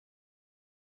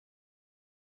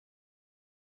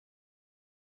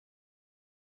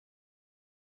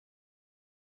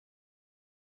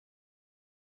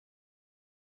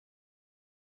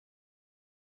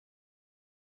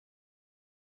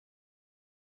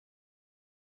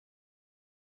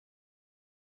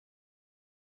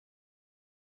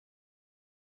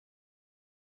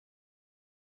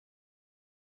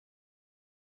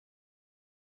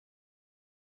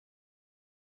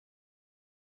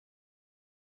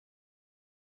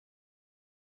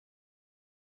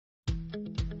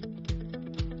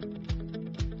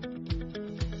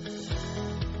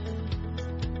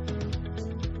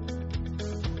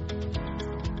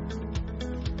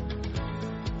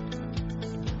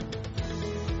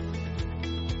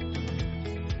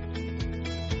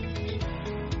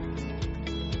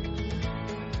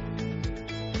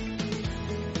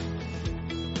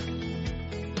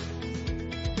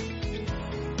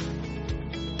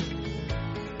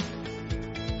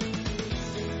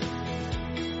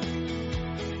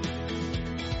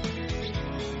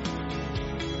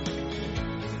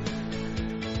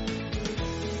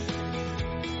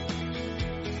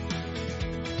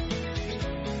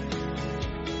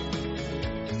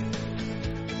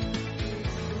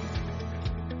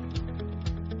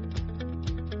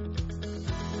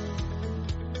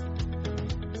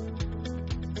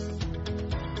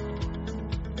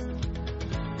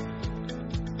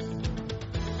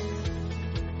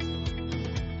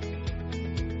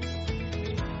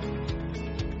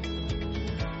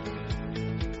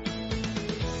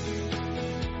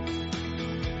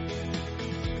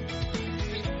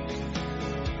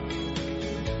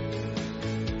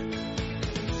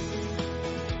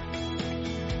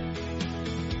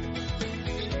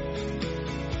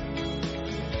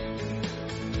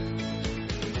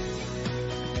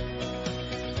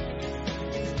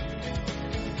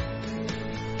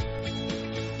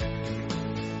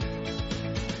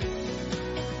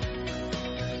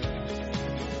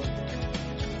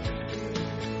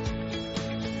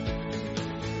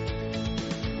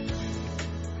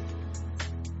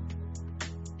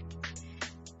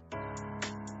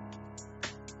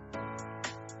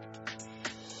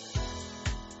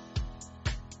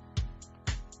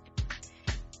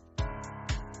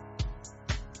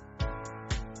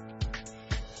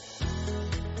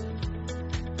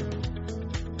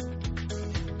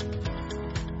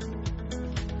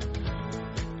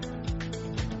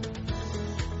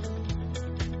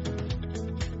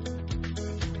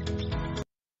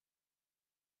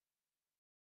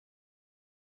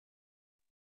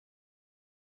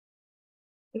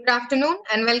Good afternoon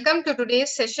and welcome to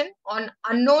today's session on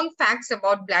Unknown Facts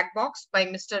about BLACKbox by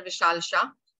Mr. Vishal Shah.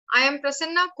 I am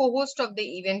Prasanna, co-host of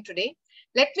the event today.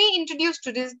 Let me introduce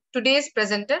today's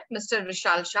presenter, Mr.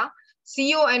 Vishal Shah,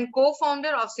 CEO and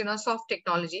co-founder of Synosoft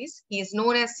Technologies. He is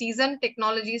known as seasoned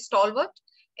technology stalwart,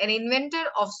 an inventor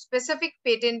of specific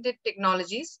patented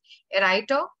technologies, a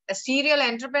writer, a serial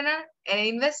entrepreneur, an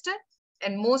investor,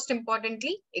 and most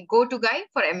importantly, a go-to guy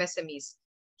for MSMEs.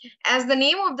 As the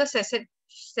name of the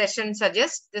session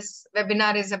suggests, this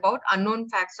webinar is about unknown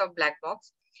facts of BLACKbox.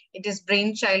 It is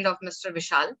brainchild of Mr.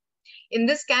 Vishal. In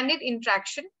this candid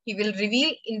interaction, he will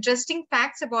reveal interesting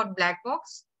facts about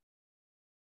BLACKbox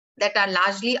that are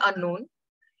largely unknown.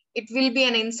 It will be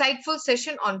an insightful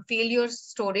session on failure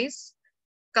stories,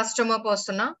 customer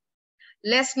persona,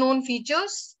 less known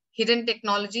features, hidden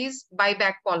technologies,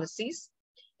 buyback policies.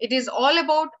 It is all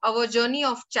about our journey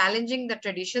of challenging the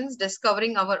traditions,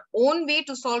 discovering our own way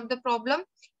to solve the problem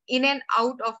in an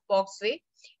out of box way.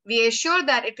 We assure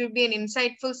that it will be an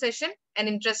insightful session and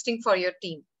interesting for your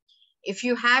team. If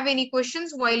you have any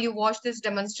questions while you watch this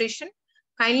demonstration,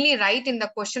 kindly write in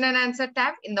the question and answer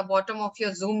tab in the bottom of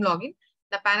your Zoom login.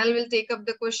 The panel will take up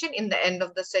the question in the end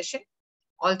of the session.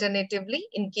 Alternatively,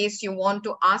 in case you want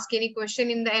to ask any question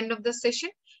in the end of the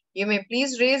session, you may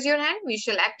please raise your hand. We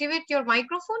shall activate your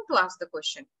microphone to ask the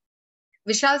question.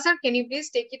 Vishal sir, can you please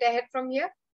take it ahead from here?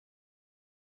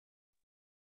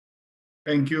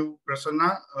 Thank you,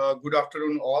 Prasanna. Good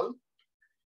afternoon, all.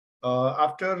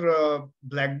 After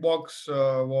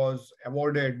BLACKbox was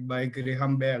awarded by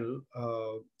Graham Bell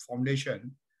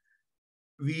Foundation,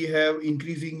 we have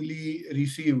increasingly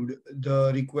received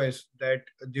the request that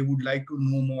they would like to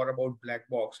know more about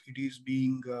BLACKbox. It is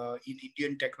being in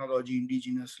Indian technology,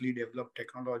 indigenously developed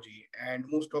technology, and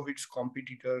most of its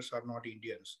competitors are not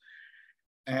Indians.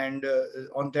 And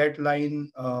on that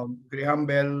line, Graham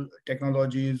Bell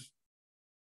Technologies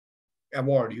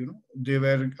award, they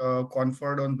were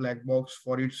conferred on BLACKbox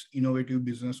for its innovative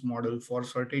business model for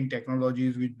certain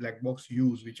technologies which BLACKbox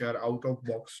use, which are out of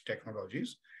box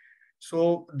technologies.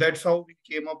 So that's how we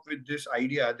came up with this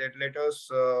idea that let us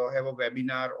have a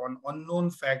webinar on unknown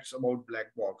facts about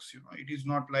BLACKbox. It is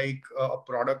not like a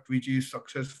product which is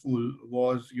successful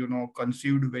was,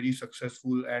 conceived very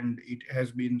successful and it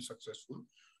has been successful.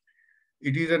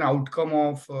 It is an outcome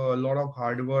of a lot of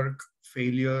hard work,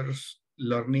 failures,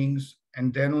 learnings,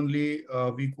 and then only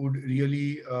we could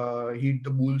really hit the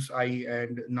bull's eye.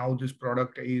 And now this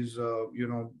product is,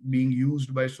 being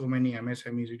used by so many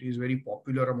MSMEs. It is very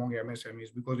popular among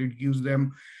MSMEs because it gives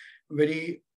them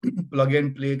very plug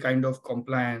and play kind of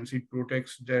compliance. It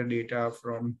protects their data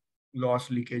from loss,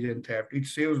 leakage, and theft. It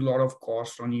saves a lot of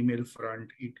cost on email front.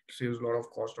 It saves a lot of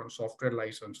cost on software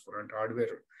license front,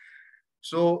 hardware.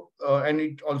 So, and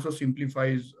it also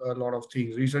simplifies a lot of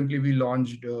things. Recently, we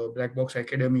launched BLACKbox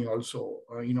Academy also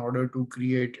in order to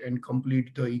create and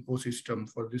complete the ecosystem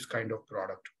for this kind of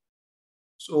product.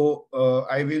 So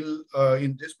I will,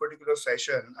 in this particular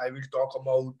session, I will talk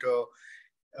about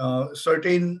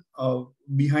certain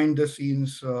behind the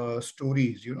scenes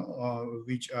stories,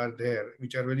 which are there,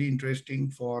 which are very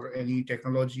interesting for any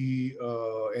technology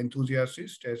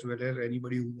enthusiast as well as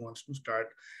anybody who wants to start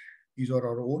his or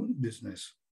our own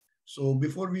business. So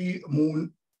before we move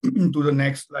to the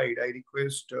next slide, I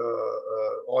request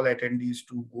all attendees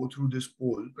to go through this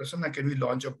poll. Prasanna, can we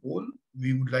launch a poll?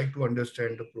 We would like to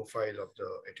understand the profile of the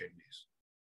attendees.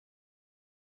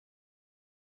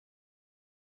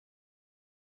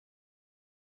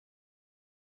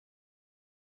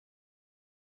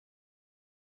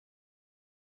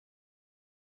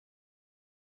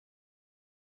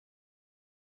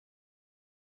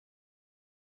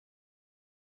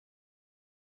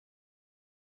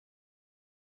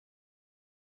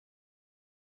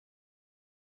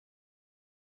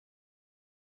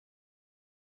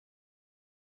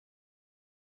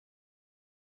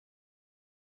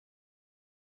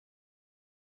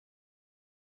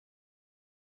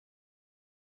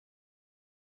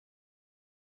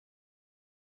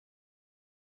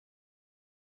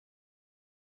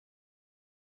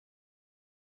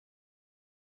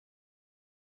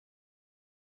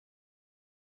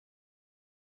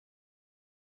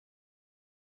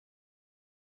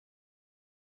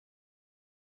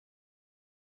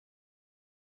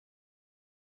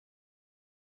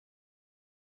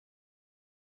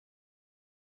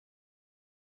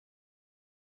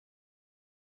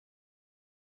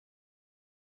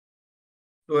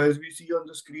 So as we see on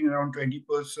the screen, around 20%,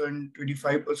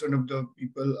 25% of the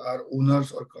people are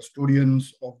owners or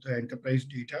custodians of the enterprise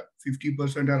data.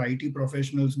 50% are IT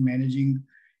professionals managing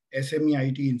SME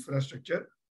IT infrastructure.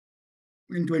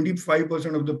 in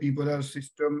 25% of the people are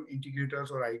system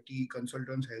integrators or IT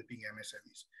consultants helping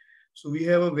MSMEs. So we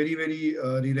have a very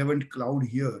relevant cloud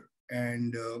here.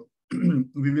 And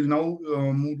we will now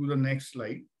move to the next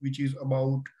slide, which is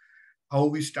about how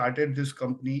we started this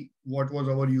company, what was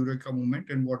our Eureka moment,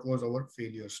 and what was our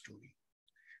failure story.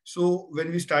 So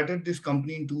when we started this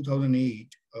company in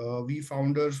 2008, we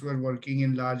founders were working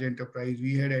in large enterprise.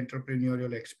 We had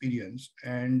entrepreneurial experience,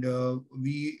 and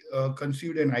we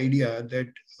conceived an idea that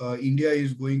India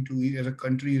is going to, as a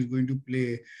country, is going to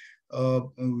play a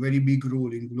very big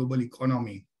role in global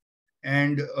economy,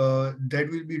 and that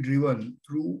will be driven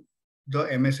through the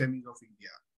MSMEs of India.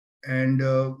 And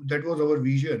that was our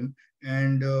vision.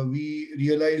 And we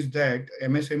realized that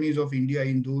MSMEs of India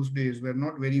in those days were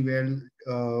not very well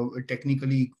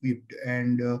technically equipped,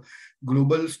 and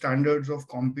global standards of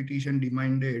competition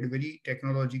demanded very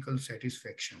technological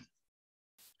satisfaction.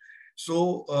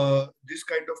 So this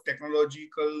kind of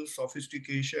technological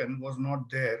sophistication was not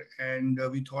there, and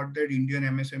we thought that Indian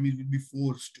MSMEs will be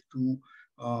forced to,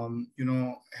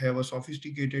 have a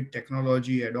sophisticated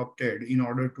technology adopted in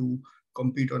order to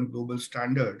compete on global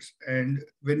standards. And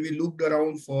when we looked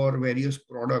around for various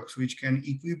products which can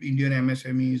equip Indian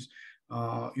MSMEs,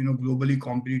 globally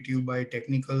competitive by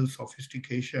technical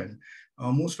sophistication,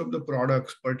 most of the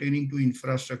products pertaining to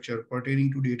infrastructure,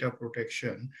 pertaining to data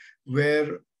protection,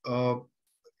 were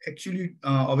actually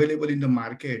available in the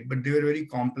market, but they were very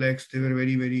complex. They were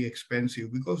very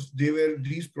expensive because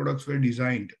these products were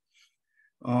designed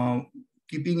uh,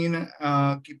 keeping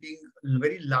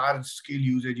very large scale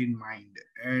usage in mind,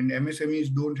 and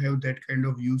MSMEs don't have that kind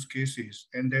of use cases,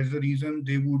 and that's the reason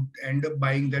they would end up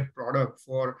buying that product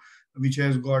for which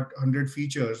has got 100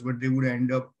 features, but they would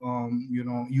end up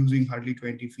using hardly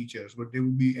 20 features, but they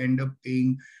would be end up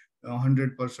paying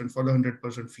 100% for the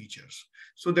 100% features.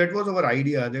 So that was our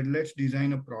idea, that let's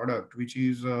design a product which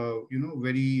is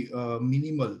very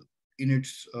minimal in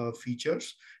its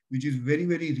features, which is very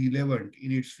relevant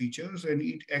in its features, and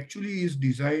it actually is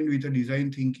designed with a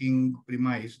design thinking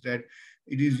premise that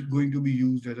it is going to be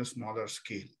used at a smaller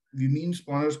scale. We mean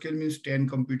smaller scale means 10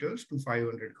 computers to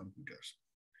 500 computers.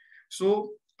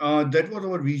 So that was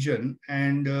our vision,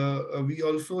 and we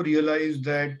also realized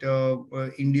that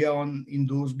India in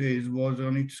those days was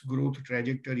on its growth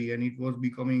trajectory, and it was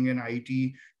becoming an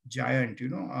IT giant,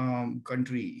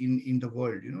 country in the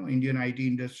world. Indian IT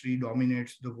industry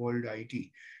dominates the world IT,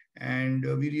 and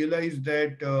we realized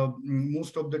that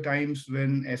most of the times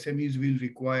when SMEs will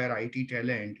require IT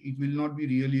talent, it will not be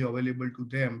really available to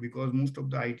them because most of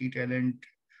the IT talent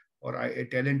or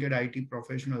talented IT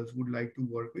professionals would like to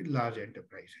work with large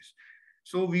enterprises.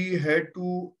 So we had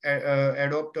to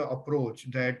adopt an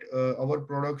approach that our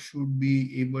product should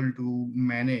be able to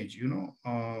manage,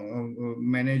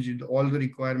 manage all the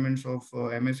requirements of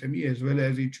MSME, as well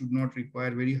as it should not require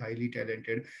very highly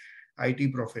talented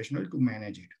IT professional to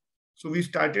manage it. So we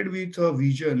started with a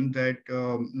vision that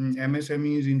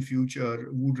MSMEs in future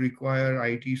would require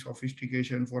IT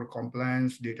sophistication for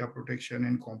compliance, data protection,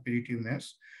 and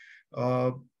competitiveness.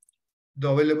 uh, the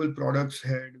available products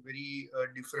had very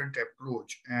different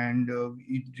approach, and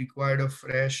it required a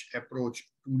fresh approach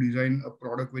to design a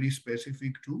product very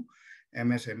specific to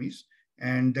MSMEs.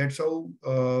 And that's how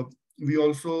we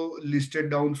also listed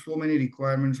down so many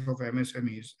requirements of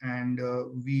MSMEs, and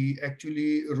we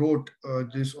actually wrote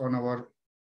this on our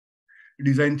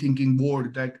design thinking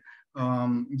board that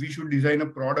we should design a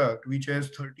product which has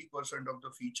 30% of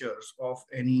the features of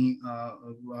any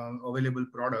available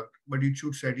product, but it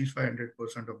should satisfy 100%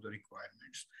 of the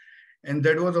requirements. And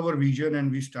that was our vision, and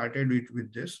we started it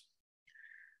with this.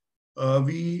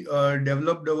 We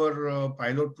developed our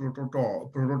pilot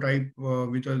prototype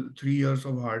with 3 years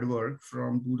of hard work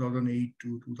from 2008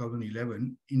 to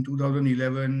 2011. In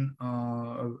 2011,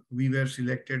 we were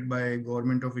selected by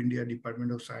Government of India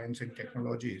Department of Science and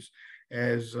Technologies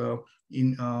as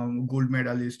in gold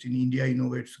medalist in India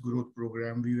Innovates Growth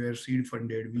Program. We were seed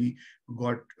funded. We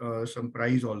got some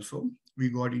prize also. We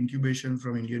got incubation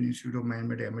from Indian Institute of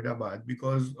Management, Ahmedabad,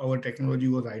 because our technology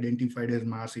was identified as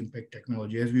mass impact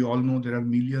technology. As we all know, there are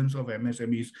millions of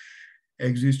MSMEs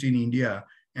exist in India.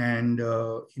 And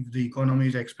if the economy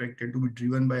is expected to be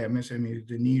driven by MSMEs,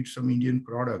 they need some Indian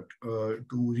product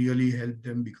to really help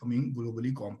them becoming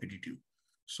globally competitive.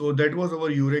 So that was our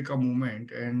Eureka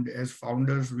moment. And as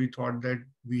founders, we thought that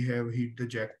we have hit the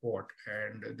jackpot,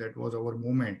 and that was our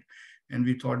moment. And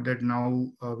we thought that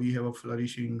now we have a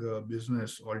flourishing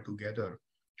business altogether.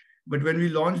 But when we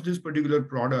launched this particular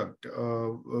product,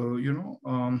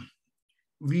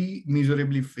 we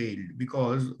miserably failed,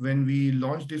 because when we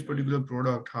launched this particular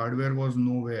product, hardware was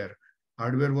nowhere.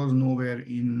 Hardware was nowhere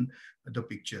in the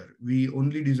picture. We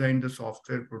only designed the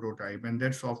software prototype, and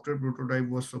that software prototype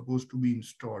was supposed to be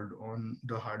installed on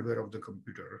the hardware of the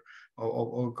computer,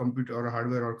 or computer or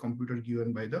hardware or computer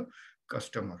given by the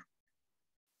customer.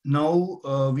 Now,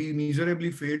 we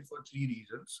miserably failed for three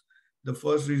reasons. The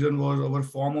first reason was our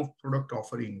form of product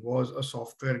offering was a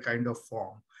software kind of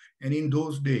form. And in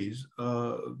those days,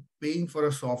 paying for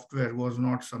a software was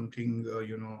not something,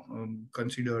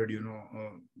 considered,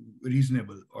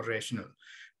 reasonable or rational.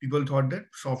 People thought that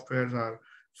softwares are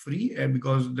free, and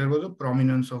because there was a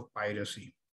prominence of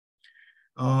piracy.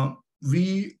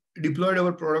 We deployed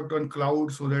our product on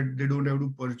cloud so that they don't have to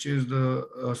purchase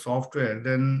the software.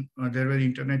 Then there were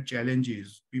internet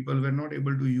challenges. People were not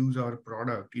able to use our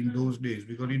product in those days,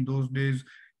 because in those days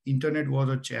internet was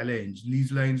a challenge.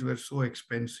 Lease lines were so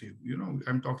expensive.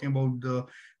 I'm talking about the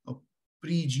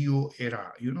pre-Geo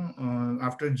era.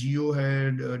 After Geo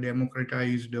had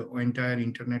democratized the entire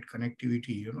internet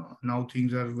connectivity, now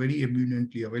things are very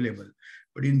abundantly available,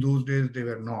 but in those days they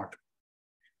were not.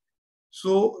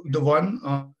 So the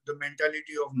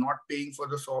mentality of not paying for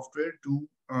the software, to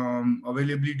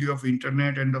availability of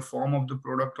internet and the form of the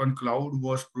product on cloud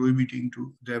was prohibiting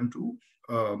to them to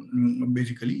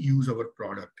basically use our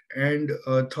product. And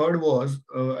third was,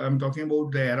 I'm talking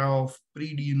about the era of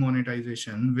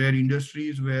pre-demonetization, where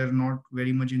industries were not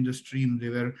very much in the stream. They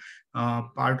were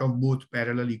part of both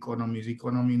parallel economies,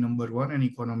 economy number one and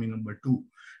economy number two.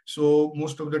 So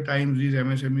most of the times these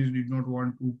MSMEs did not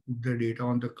want to put their data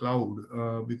on the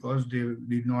cloud because they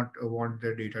did not want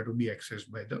their data to be accessed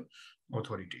by the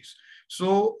authorities.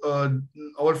 So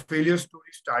our failure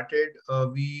story started.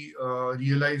 We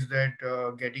realized that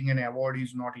getting an award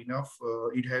is not enough.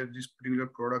 This particular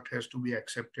product has to be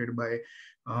accepted by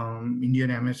Indian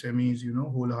MSMEs,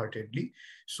 wholeheartedly.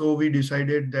 So we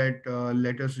decided that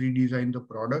let us redesign the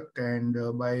product, and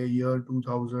by year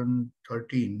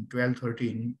 2013, 12,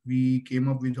 13, we came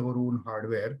up with our own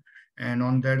hardware, and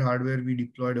on that hardware we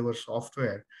deployed our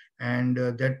software, and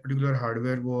that particular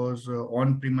hardware was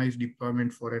on-premise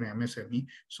deployment for an MSME.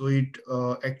 So it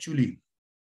actually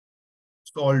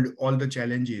solved all the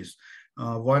challenges.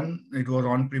 One, it was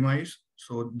on-premise,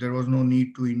 so there was no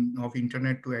need of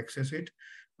internet to access it.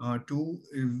 Two,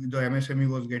 if the MSME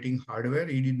was getting hardware.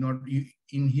 He did not,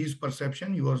 in his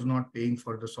perception, he was not paying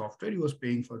for the software, he was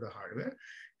paying for the hardware.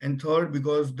 And third,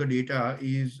 because the data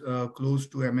is close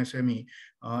to MSME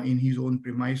in his own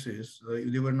premises,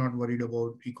 they were not worried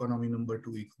about economy number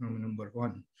two, economy number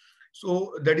one.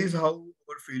 So that is how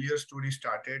our failure story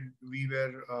started. We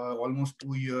were almost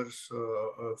 2 years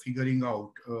figuring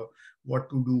out what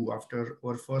to do after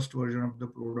our first version of the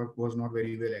product was not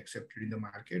very well accepted in the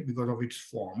market because of its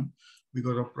form,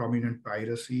 because of prominent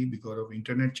piracy, because of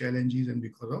internet challenges, and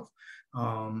because of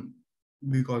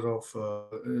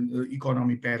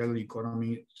parallel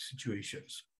economy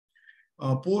situations.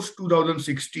 Post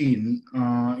 2016,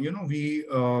 we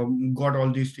got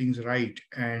all these things right,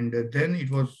 and then it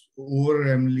was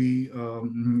overwhelmingly,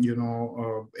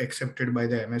 accepted by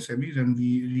the MSMEs, and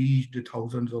we reached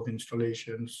thousands of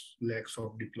installations, lakhs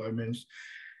of deployments,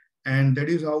 and that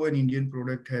is how an Indian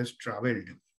product has traveled.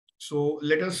 So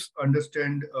let us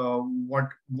understand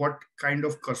what kind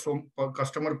of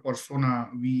customer persona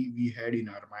we had in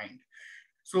our mind.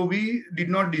 So we did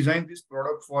not design this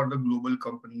product for the global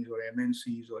companies or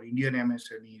MNCs or Indian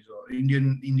MSMEs or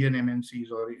Indian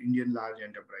MNCs or Indian large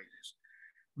enterprises.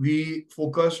 We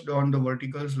focused on the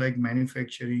verticals like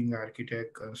manufacturing,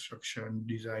 architect, construction,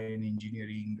 design,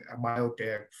 engineering,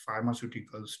 biotech,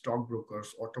 pharmaceuticals,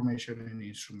 stockbrokers, automation, and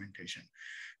instrumentation.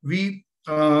 We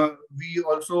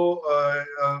also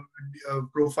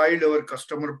profiled our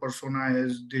customer persona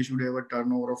as they should have a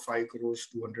turnover of 5 crores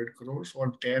to 100 crores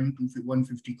or 10 to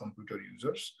 150 computer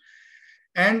users.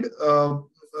 And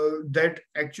that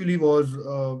actually was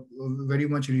very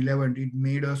much relevant. It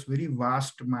made us very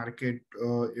vast market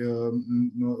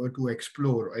to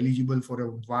explore, eligible for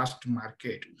a vast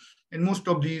market. And most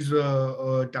of these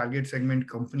target segment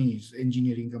companies,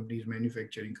 engineering companies,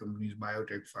 manufacturing companies,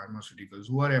 biotech, pharmaceuticals,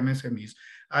 who are MSMEs,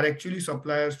 are actually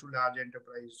suppliers to large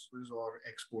enterprises or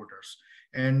exporters.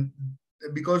 And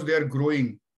because they are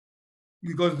growing,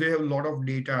 because they have a lot of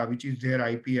data, which is their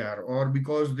IPR, or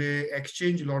because they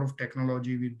exchange a lot of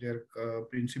technology with their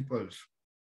principals,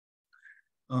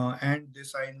 and they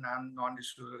sign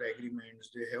non-disclosure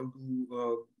agreements, they have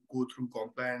to go through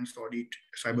compliance audit,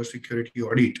 cybersecurity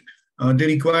audit. They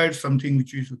require something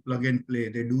which is plug and play.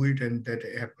 They do it and that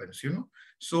happens,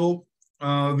 So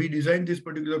we designed this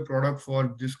particular product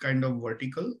for this kind of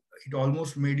vertical. It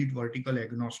almost made it vertical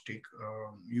agnostic.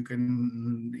 You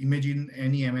can imagine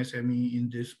any MSME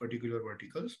in this particular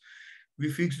verticals. We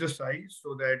fixed the size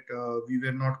so that we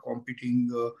were not competing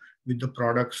with the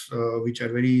products which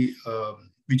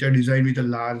are designed with a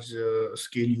large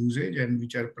scale usage and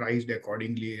which are priced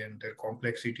accordingly, and their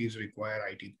complexities require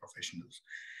IT professionals.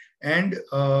 And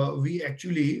we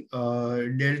actually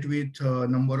dealt with a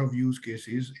number of use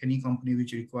cases. Any company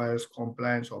which requires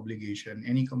compliance obligation,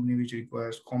 any company which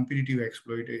requires competitive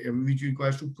exploitation, which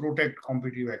requires to protect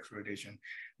competitive exploitation.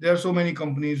 There are so many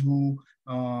companies who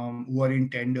are in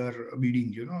tender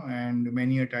bidding, and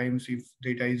many a times if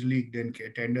data is leaked, then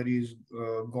tender is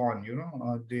gone,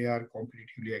 they are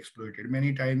competitively exploited.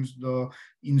 Many times the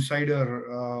insider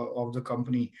of the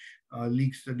company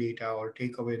leaks the data or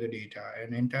take away the data,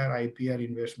 and entire IPR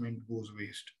investment goes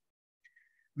waste.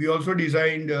 We also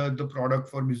designed the product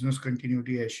for business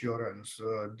continuity assurance.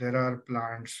 There are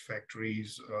plants,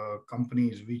 factories,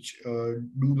 companies which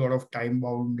do a lot of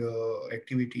time-bound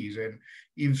activities, and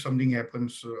if something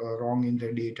happens wrong in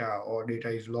their data or data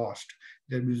is lost,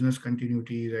 their business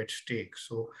continuity is at stake.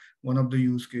 So one of the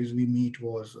use cases we meet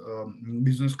was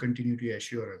business continuity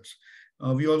assurance.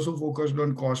 We also focused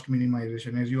on cost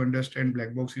minimization. As you understand,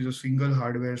 BLACKbox is a single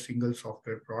hardware, single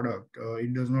software product.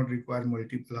 It does not require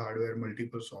multiple hardware,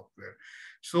 multiple software.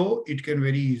 So it can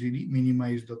very easily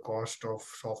minimize the cost of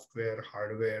software,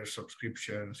 hardware,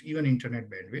 subscriptions, even internet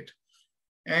bandwidth.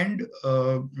 And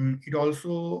it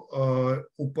also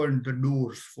opened the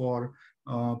doors for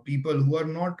people who are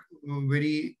not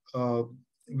very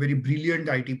brilliant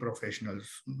IT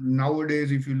professionals.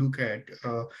 Nowadays, if you look at,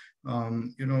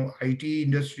 IT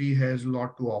industry has a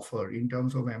lot to offer in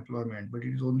terms of employment, but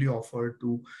it is only offered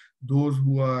to those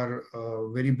who are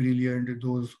very brilliant,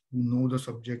 those who know the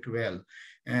subject well.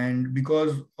 And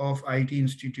because of IT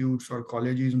institutes or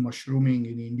colleges mushrooming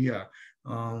in India,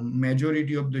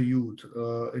 majority of the youth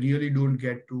really don't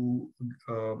get to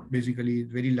basically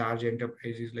very large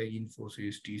enterprises like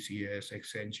Infosys, TCS,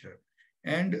 Accenture,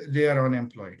 and they are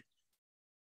unemployed.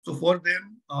 So for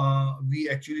them, we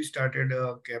actually started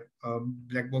a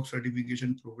black box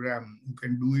certification program who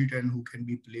can do it and who can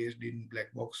be placed in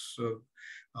black box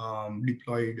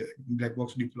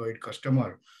deployed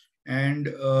customer. And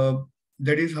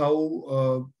that is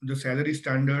how the salary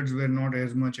standards were not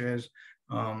as much as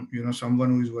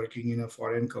someone who is working in a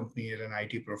foreign company as an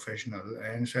IT professional,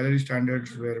 and salary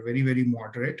standards were very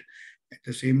moderate. At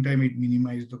the same time, it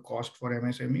minimized the cost for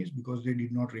MSMEs because they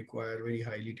did not require very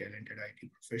highly talented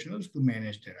IT professionals to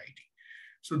manage their IT.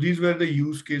 So these were the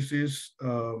use cases,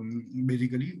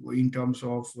 basically, in terms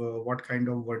of what kind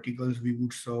of verticals we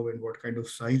would serve and what kind of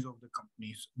size of the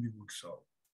companies we would serve.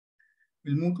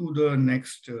 We'll move to the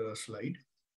next slide.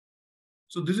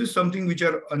 So this is something which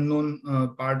are unknown,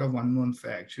 part of unknown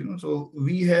facts. So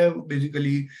we have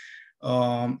basically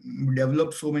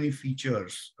developed so many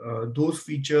features. Those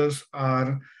features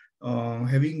are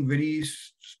having very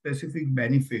specific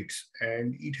benefits,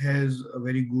 and it has a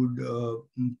very good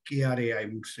KRA, I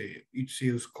would say. It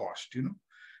saves cost,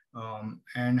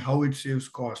 and how it saves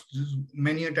cost.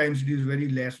 Many a times it is very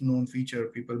less known feature.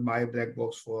 People buy black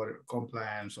box for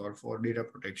compliance or for data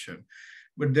protection.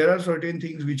 But there are certain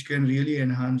things which can really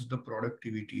enhance the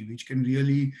productivity, which can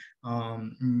really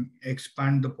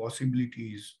expand the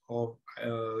possibilities of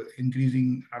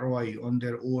increasing ROI on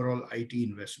their overall IT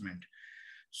investment.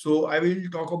 So I will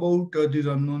talk about these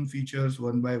unknown features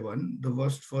one by one. The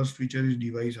first feature is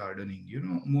device hardening.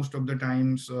 Most of the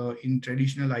times in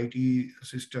traditional IT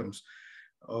systems,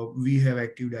 we have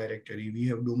Active Directory, we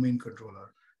have domain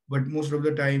controller. But most of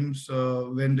the times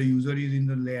when the user is in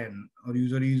the LAN or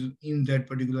user is in that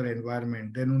particular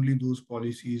environment, then only those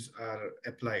policies are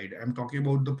applied. I'm talking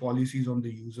about the policies on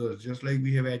the users, just like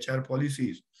we have HR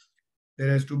policies. There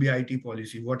has to be IT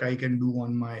policy, what I can do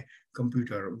on my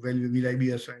computer. Well, will I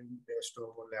be assigned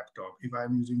desktop or laptop? If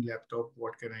I'm using laptop,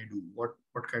 what can I do? What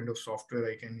kind of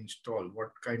software I can install? What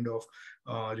kind of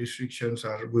restrictions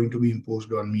are going to be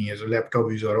imposed on me as a laptop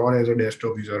user or as a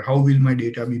desktop user? How will my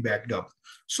data be backed up?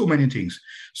 So many things.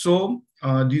 So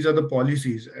these are the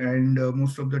policies. And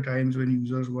most of the times when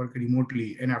users work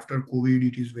remotely, and after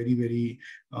COVID, it is very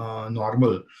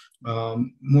normal.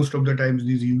 Most of the times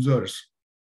these users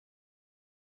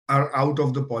are out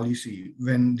of the policy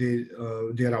when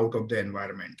they are out of the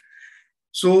environment.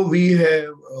 So we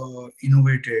have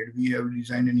innovated, we have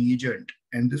designed an agent,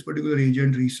 and this particular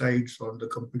agent resides on the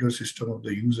computer system of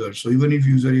the user. So even if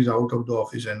user is out of the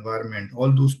office environment,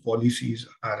 all those policies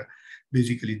are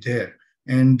basically there.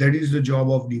 And that is the job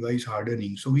of device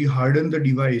hardening. So we harden the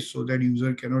device so that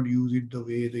user cannot use it the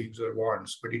way the user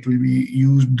wants, but it will be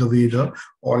used the way the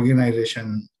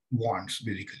organization wants,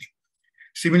 basically.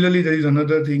 Similarly, there is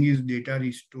another thing is data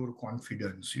restore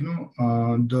confidence.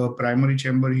 The primary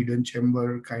chamber, hidden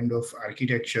chamber kind of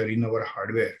architecture in our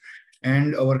hardware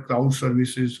and our cloud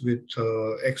services with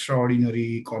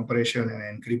extraordinary compression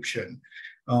and encryption.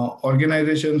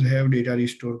 Organizations have data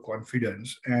restore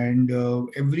confidence, and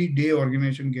every day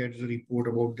organization gets a report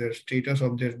about their status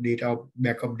of their data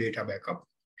backup.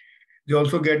 They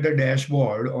also get the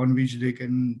dashboard on which they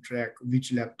can track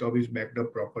which laptop is backed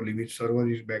up properly, which server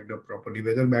is backed up properly,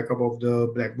 whether backup of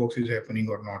the black box is happening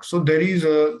or not. So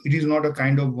it is not a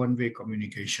kind of one-way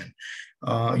communication.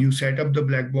 You set up the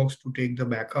black box to take the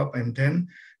backup, and then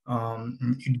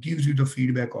it gives you the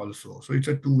feedback also. So it's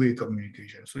a two-way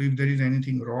communication. So if there is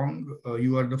anything wrong,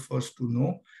 you are the first to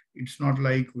know. It's not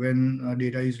like when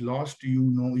data is lost,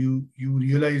 you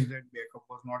realize that backup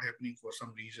was not happening for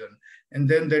some reason, and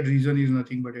then that reason is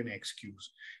nothing but an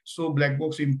excuse. So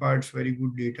Blackbox imparts very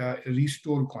good data,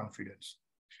 restore confidence.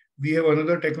 We have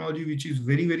another technology which is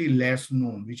very, very less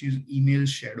known, which is email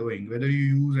shadowing. Whether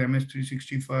you use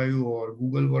MS365 or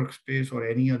Google Workspace or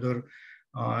any other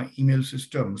email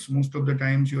systems, most of the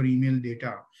times your email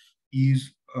data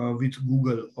is with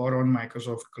Google or on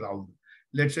Microsoft Cloud.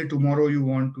 Let's say tomorrow you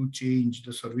want to change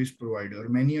the service provider.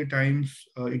 Many a times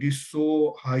it is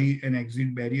so high an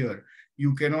exit barrier,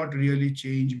 you cannot really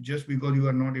change just because you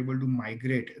are not able to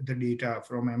migrate the data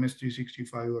from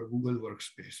MS365 or Google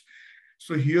Workspace.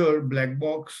 So here,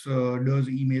 Blackbox does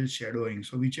email shadowing.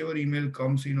 So whichever email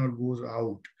comes in or goes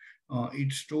out,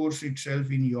 it stores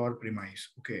itself in your premise,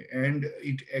 okay, and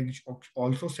it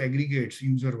also segregates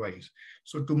user-wise.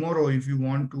 So tomorrow, if you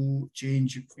want to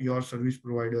change your service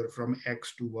provider from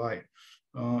X to Y,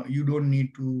 you don't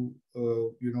need to,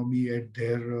 be at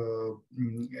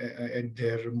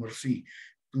their mercy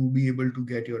to be able to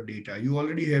get your data. You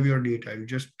already have your data. You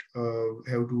just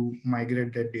have to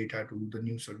migrate that data to the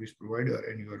new service provider,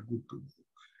 and you are good to go.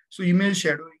 So email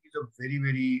shadowing is a very,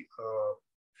 very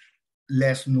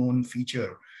less known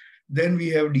feature. Then we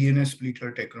have DNS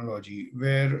splitter technology,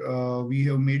 where we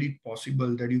have made it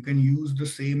possible that you can use the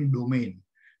same domain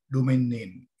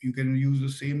name. You can use the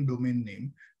same domain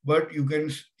name, but you can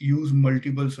use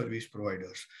multiple service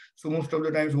providers. So most of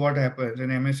the times what happens, an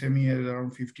MSME has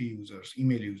around 50 users,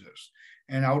 email users.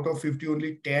 And out of 50,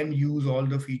 only 10 use all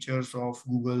the features of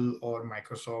Google or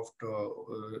Microsoft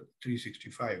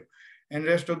 365. And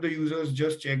rest of the users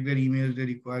just check their emails. They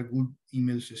require good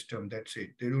email system. That's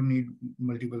it. They don't need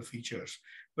multiple features.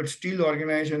 But still,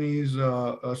 organization is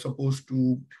supposed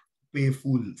to pay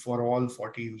full for all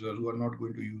 40 users who are not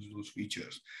going to use those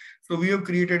features. So we have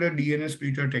created a DNS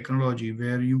splitter technology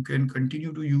where you can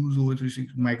continue to use over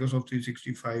Microsoft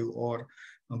 365 or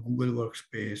Google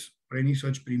Workspace or any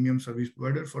such premium service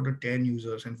provider for the 10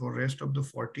 users, and for rest of the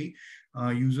 40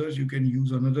 users, you can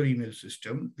use another email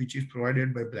system which is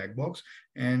provided by Blackbox,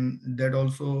 and that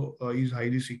also is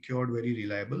highly secured, very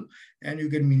reliable, and you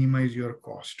can minimize your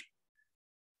cost.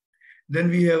 Then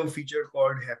we have a feature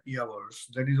called happy hours.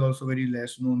 That is also very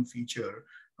less known feature.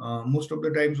 Most of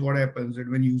the times what happens that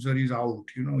when user is out,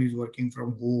 he's working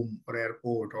from home or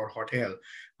airport or hotel,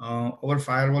 our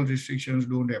firewall restrictions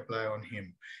don't apply on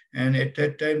him. And at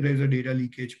that time, there is a data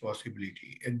leakage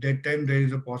possibility. At that time, there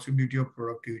is a possibility of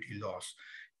productivity loss.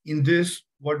 In this,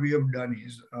 what we have done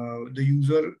is the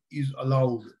user is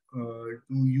allowed to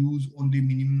use only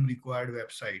minimum required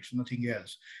websites, nothing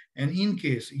else. And in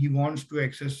case he wants to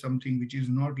access something which is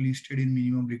not listed in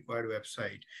minimum required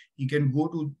website, he can go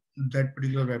to that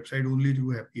particular website only through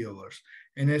happy hours.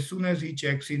 And as soon as he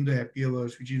checks in the happy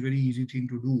hours, which is very easy thing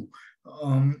to do,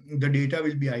 the data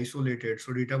will be isolated,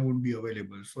 so data won't be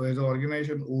available. So as an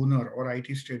organization owner or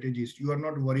IT strategist, you are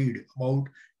not worried about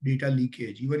data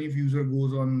leakage. Even if user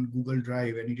goes on Google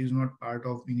Drive and it is not part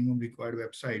of minimum required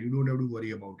website, you don't have to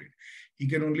worry about it. He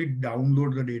can only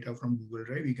download the data from Google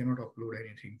Drive. He cannot upload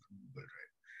anything from Google Drive.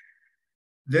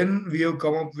 Then we have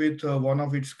come up with one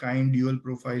of its kind dual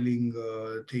profiling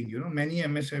thing. Many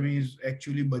MSMEs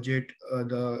actually budget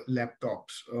the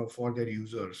laptops for their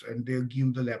users, and they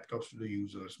give the laptops to the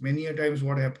users. Many a times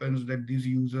what happens that these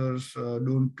users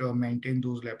don't maintain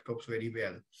those laptops very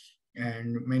well.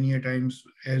 And many a times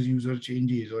as user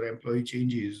changes or employee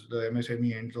changes, the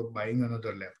MSME ends up buying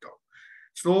another laptop.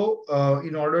 So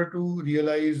in order to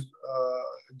realize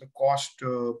the cost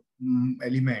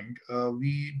element,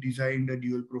 we designed a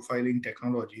dual profiling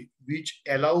technology which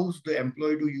allows the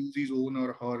employee to use his own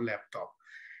or her laptop.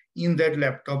 In that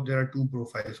laptop, there are two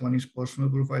profiles. One is personal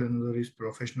profile, another is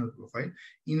professional profile.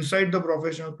 Inside the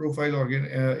professional profile,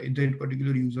 that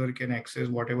particular user can access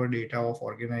whatever data of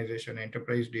organization,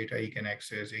 enterprise data he can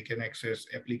access. He can access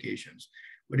applications.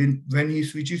 But when he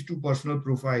switches to personal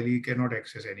profile, he cannot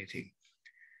access anything.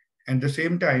 At the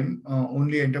same time,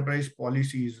 only enterprise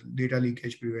policies, data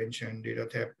leakage prevention, data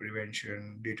theft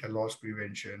prevention, data loss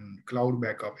prevention, cloud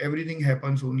backup, everything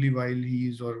happens only while he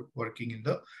is or working in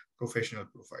the professional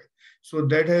profile. So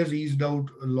that has eased out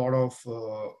a lot of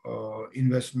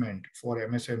investment for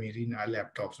MSMEs in our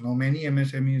laptops. Now, many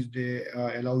MSMEs, they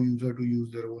allow user to use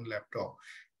their own laptop.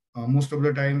 Most of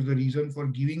the times, the reason for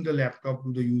giving the laptop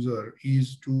to the user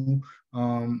is to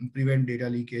prevent data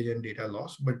leakage and data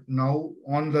loss. But now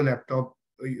on the laptop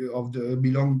of the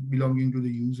belonging to the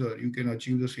user, you can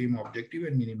achieve the same objective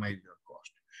and minimize your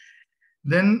cost.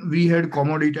 Then we had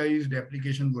commoditized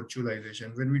application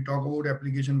virtualization. When we talk about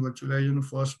application virtualization, the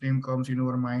first name comes in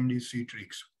our mind is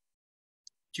Citrix,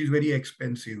 which is very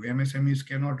expensive. MSMEs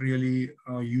cannot really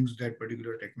use that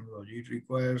particular technology. It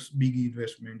requires big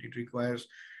investment. It requires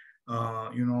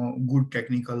good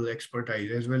technical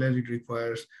expertise, as well as it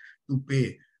requires to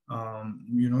pay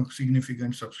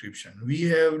significant subscription. We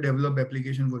have developed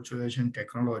application virtualization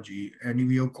technology and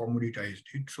we have commoditized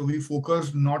it. So we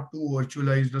focus not to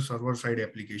virtualize the server side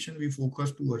application, we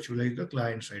focus to virtualize the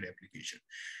client side application,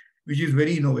 which is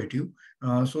very innovative.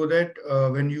 So that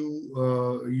when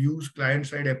you use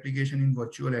client-side application in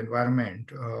virtual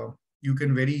environment, you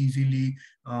can very easily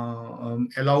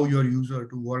allow your user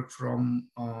to work from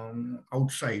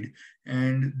outside,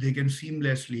 and they can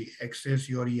seamlessly access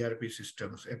your ERP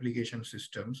systems, application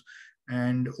systems,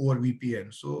 and over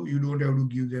VPN. So you don't have to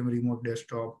give them remote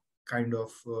desktop kind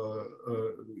of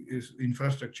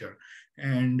infrastructure,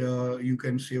 and you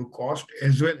can save cost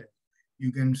as well.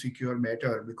 You can secure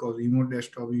better because remote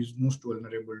desktop is most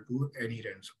vulnerable to any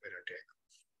ransomware attack.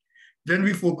 Then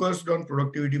we focused on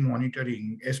productivity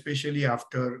monitoring, especially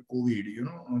after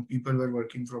COVID. People were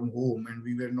working from home and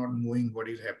we were not knowing what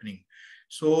is happening.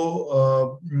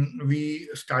 So we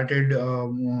started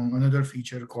another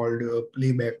feature called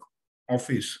Playback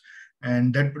Office,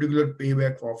 and that particular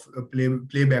playback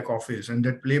office, and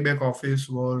that playback office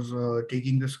was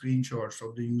taking the screenshots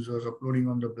of the users, uploading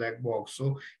on the BLACKbox.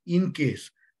 So in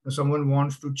case someone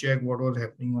wants to check what was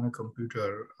happening on a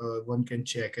computer, one can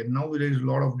check. And now there is a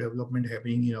lot of development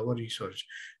happening in our research,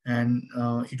 and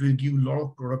it will give a lot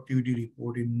of productivity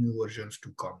report in new versions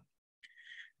to come.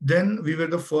 Then we were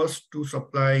the first to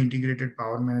supply integrated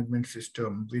power management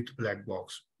system with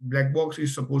BLACKbox. BLACKbox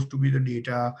is supposed to be the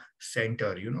data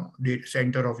center, data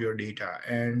center of your data.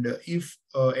 And if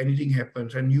anything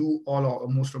happens, and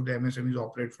most of the MSMEs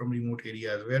operate from remote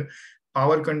areas where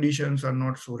power conditions are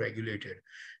not so regulated.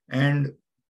 And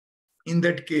in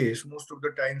that case, most of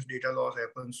the times data loss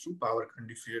happens through power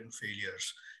condition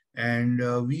failures. And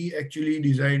we actually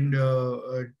designed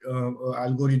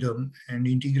algorithm and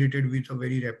integrated with a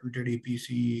very reputed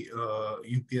APC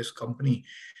UPS company.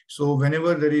 So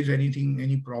whenever there is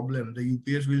any problem, the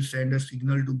UPS will send a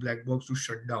signal to BLACKbox to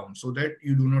shut down so that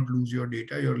you do not lose your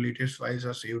data, your latest files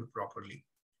are saved properly.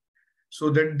 So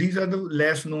that these are the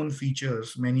less known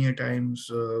features many a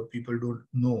times people don't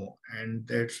know, and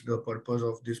that's the purpose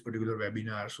of this particular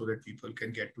webinar, so that people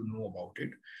can get to know about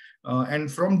it. And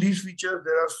from these features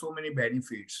there are so many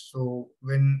benefits. So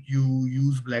when you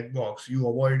use BLACKbox, you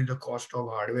avoid the cost of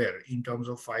hardware in terms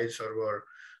of file server,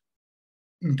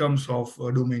 in terms of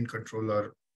domain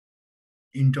controller,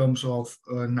 in terms of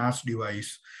NAS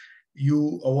device.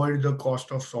 You avoid the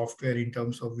cost of software in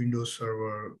terms of Windows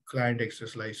Server, client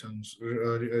access license,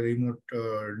 remote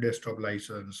desktop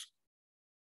license.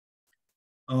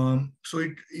 So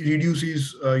it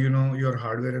reduces, your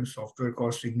hardware and software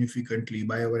cost significantly.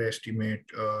 By our estimate,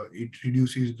 it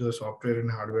reduces the software and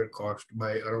hardware cost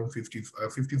by around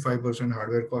 55%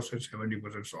 hardware cost and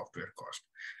 70% software cost.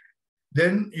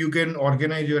 Then you can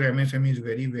organize your MSMEs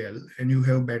very well, and you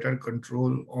have better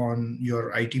control on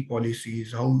your IT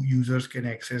policies, how users can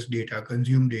access data,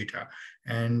 consume data,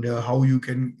 and how you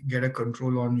can get a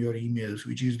control on your emails,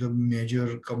 which is the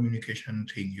major communication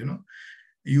thing.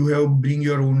 You have bring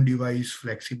your own device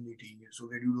flexibility so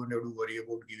that you don't have to worry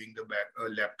about giving the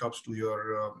laptops to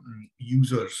your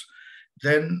users.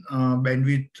 Then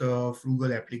bandwidth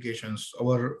frugal applications.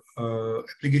 Our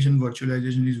application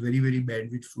virtualization is very, very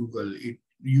bandwidth frugal. It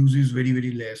uses very,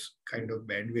 very less kind of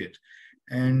bandwidth.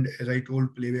 And as I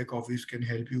told, Playback Office can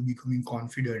help you becoming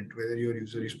confident whether your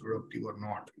user is productive or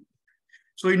not.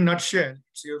 So in nutshell, it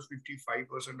saves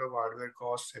 55% of hardware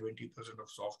costs, 70% of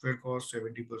software costs,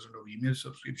 70% of email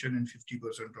subscription, and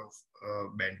 50% of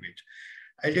bandwidth.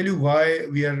 I'll tell you why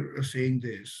we are saying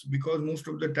this, because most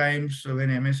of the times when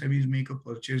MSMEs make a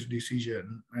purchase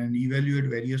decision and evaluate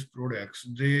various products,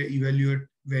 they evaluate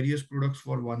various products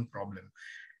for one problem.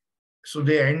 So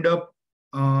they end up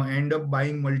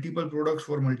buying multiple products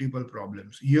for multiple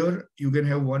problems. Here, you can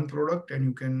have one product and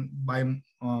you can buy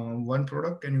one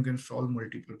product and you can solve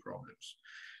multiple problems.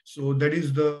 So that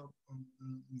is the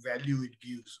value it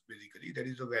gives, basically. That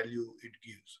is the value it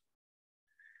gives.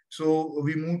 So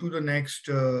we move to the next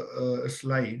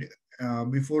slide.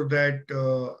 Before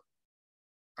that,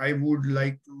 I would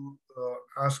like to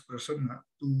ask Prasanna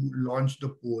to launch the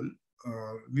poll.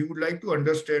 We would like to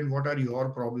understand what are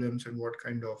your problems and what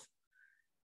kind of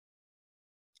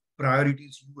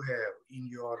priorities you have in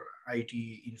your IT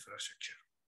infrastructure.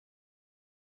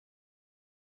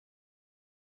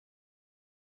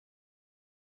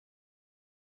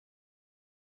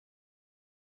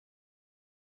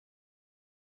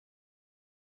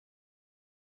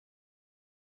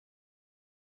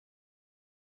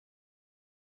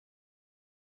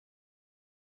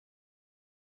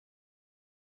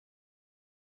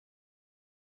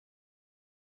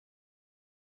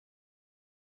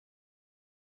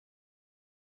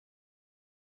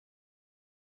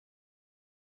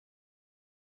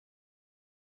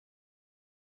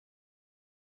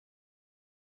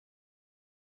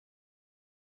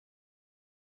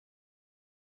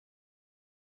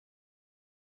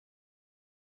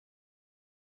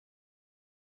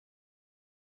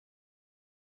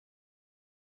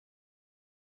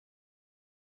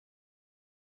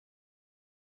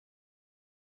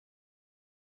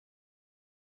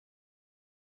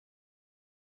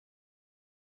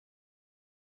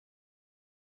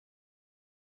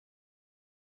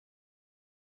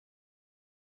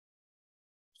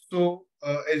 So,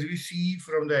 as we see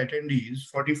from the attendees,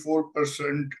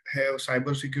 44% have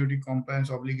cybersecurity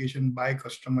compliance obligation by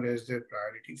customer as their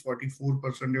priority.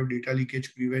 44% have data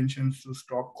leakage preventions to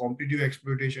stop competitive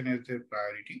exploitation as their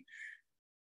priority.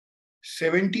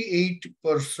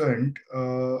 78%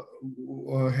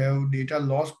 have data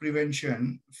loss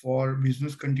prevention for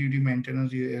business continuity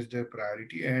maintenance as their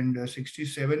priority, and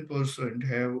 67%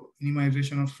 have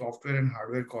minimization of software and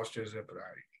hardware cost as their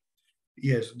priority.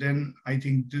 Yes, then I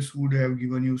think this would have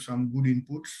given you some good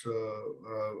inputs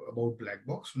about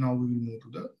BLACKbox. Now we will move to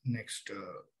the next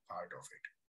part of it.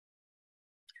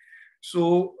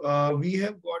 So we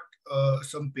have got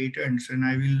some patents, and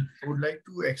I would like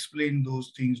to explain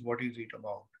those things. What is it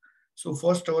about? So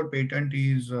first, our patent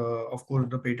is, of course,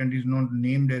 the patent is not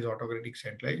named as autocratic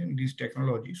centralization. It is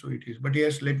technology, so it is. But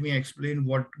yes, let me explain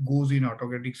what goes in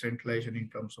autocratic centralization in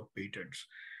terms of patents.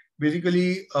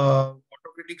 Basically,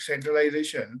 autocratic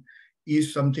centralization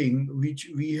is something which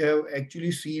we have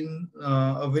actually seen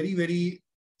a very, very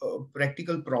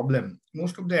practical problem.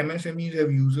 Most of the MSMEs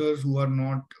have users who are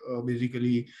not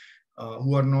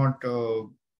who are not,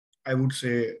 I would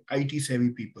say, IT savvy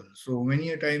people. So many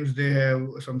a times they have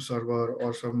some server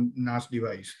or some NAS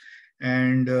device,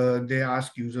 and they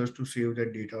ask users to save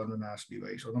their data on the NAS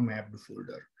device or the mapped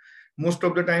folder. Most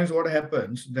of the times, what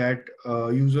happens that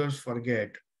users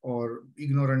forget, or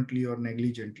ignorantly or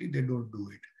negligently, they don't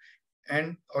do it,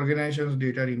 and organization's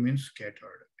data remains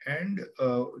scattered. And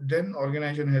then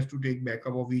organization has to take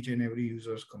backup of each and every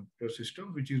user's computer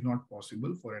system, which is not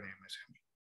possible for an MSME.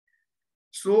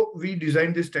 So we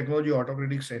designed this technology,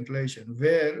 autocratic centralization,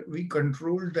 where we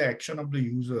control the action of the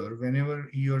user whenever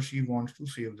he or she wants to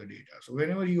save the data. So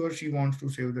whenever he or she wants to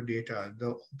save the data,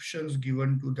 the options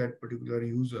given to that particular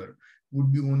user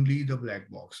would be only the black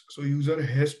box. So user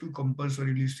has to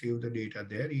compulsorily save the data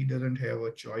there. He doesn't have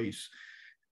a choice.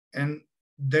 And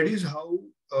that is how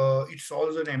it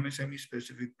solves an MSME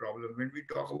specific problem. When we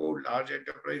talk about large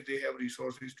enterprise, they have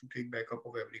resources to take backup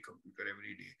of every computer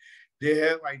every day. They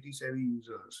have IT savvy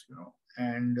users,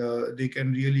 and they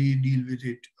can really deal with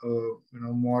it,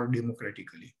 more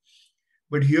democratically.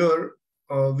 But here,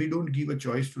 we don't give a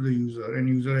choice to the user, and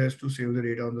user has to save the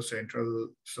data on the central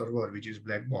server, which is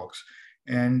black box.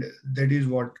 And that is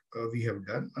what we have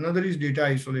done. Another is data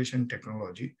isolation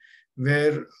technology,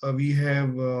 where we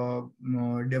have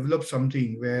developed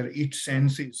something where it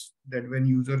senses that when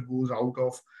user goes out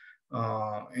of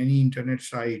any internet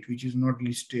site which is not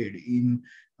listed in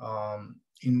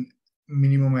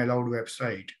minimum allowed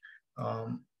website,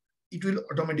 um, it will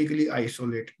automatically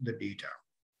isolate the data.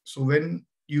 So when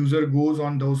user goes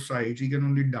on those sites, he can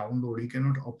only download, he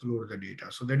cannot upload the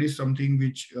data. So that is something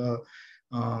which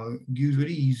gives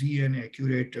very easy and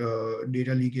accurate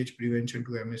data leakage prevention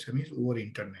to MSMEs over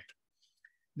internet.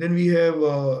 Then we have,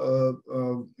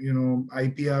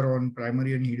 IPR on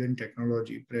primary and hidden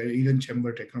technology, hidden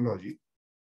chamber technology,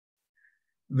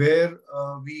 where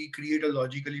we create a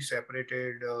logically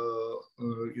separated,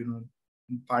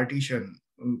 partition,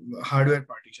 hardware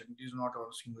partition. It is not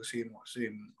on the same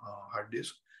hard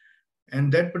disk.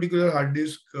 And that particular hard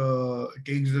disk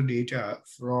takes the data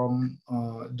from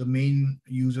the main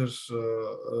user's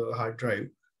hard drive,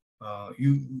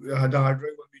 The hard drive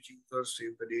on which users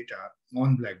save the data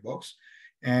on BLACKbox,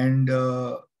 and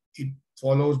it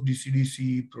follows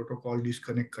DC-DC protocol,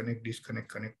 disconnect, connect, disconnect,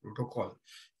 connect protocol,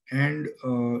 and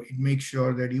it makes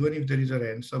sure that even if there is a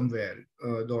ransomware,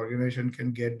 the organization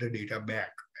can get the data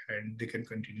back and they can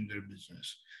continue their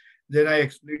business. Then I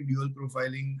explained dual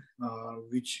profiling,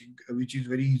 which is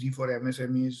very easy for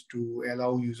MSMEs to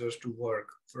allow users to work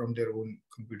from their own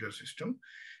computer system.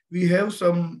 We have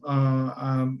some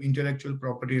intellectual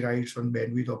property rights on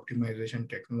bandwidth optimization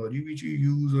technology, which you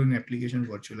use on application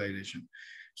virtualization.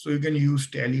 So you can use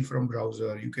Tally from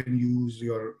browser. You can use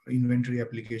your inventory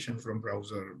application from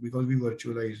browser because we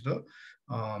virtualize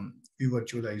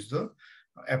the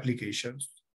applications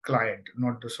client,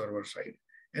 not the server side.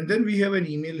 And then we have an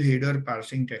email header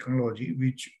parsing technology,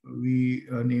 which we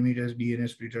name it as DNS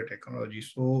splitter technology.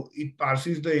 So it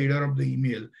parses the header of the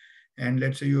email. And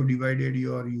let's say you've divided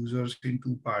your users in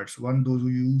two parts. One, those who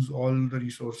use all the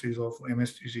resources of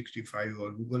MS365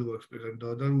 or Google Workspace, and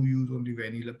the other who use only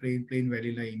vanilla, plain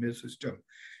vanilla email system.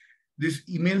 This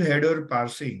email header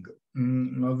parsing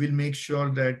will make sure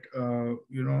that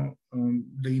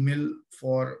the email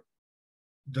for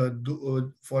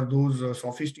those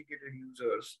sophisticated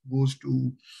users goes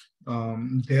to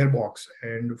their box,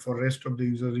 and for rest of the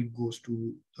users it goes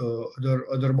to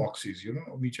other boxes,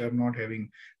 which are not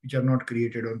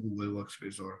created on Google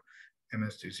Workspace or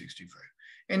MS365.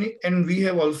 And we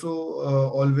have also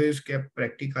always kept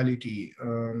practicality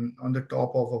on the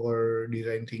top of our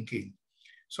design thinking.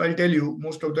 So I'll tell you,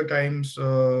 most of the times,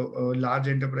 large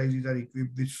enterprises are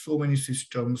equipped with so many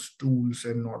systems, tools,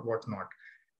 and not whatnot,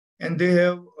 and they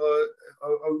have a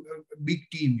big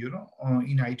team,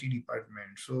 in IT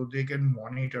department, so they can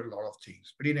monitor a lot of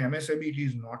things. But in MSME, it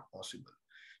is not possible.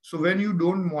 So when you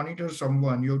don't monitor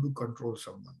someone, you have to control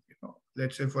someone.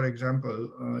 Let's say, for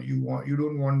example, you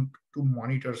don't want to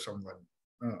monitor someone.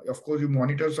 Of course, you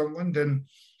monitor someone, then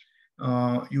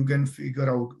you can figure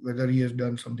out whether he has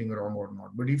done something wrong or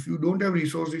not. But if you don't have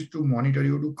resources to monitor,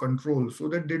 you have to control so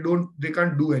that they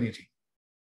can't do anything,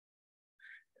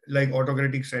 like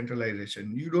autocratic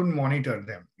centralization. You don't monitor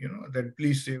them, that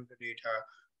please save the data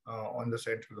on the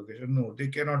central location. No, they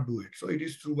cannot do it. So it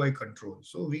is through by control.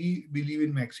 So we believe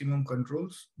in maximum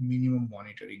controls, minimum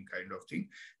monitoring kind of thing,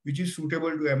 which is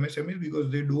suitable to MSMEs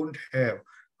because they don't have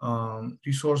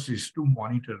resources to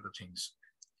monitor the things.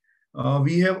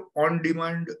 We have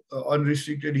on-demand,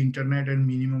 unrestricted internet and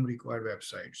minimum required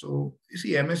website. So you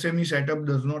see, MSME setup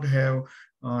does not have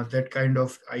that kind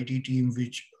of IT team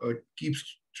which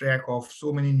keeps track of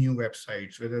so many new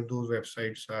websites, whether those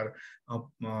websites are,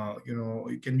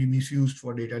 it can be misused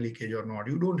for data leakage or not.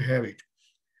 You don't have it.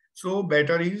 So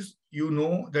better is,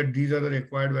 that these are the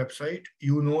required website.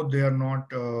 They are not,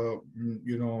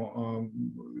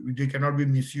 they cannot be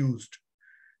misused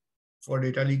for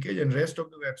data leakage, and rest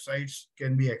of the websites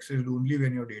can be accessed only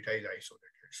when your data is isolated.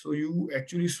 So you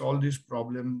actually solve this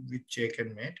problem with check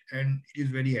and mate, and it is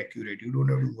very accurate. You don't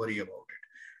have to worry about it.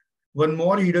 One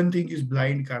more hidden thing is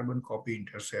blind carbon copy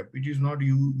intercept, which is not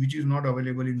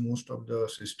available in most of the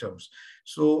systems.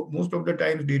 So most of the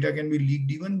times data can be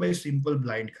leaked even by simple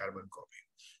blind carbon copy.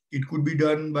 It could be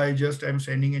done by just, I'm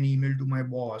sending an email to my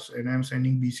boss and I'm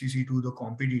sending BCC to the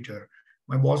competitor.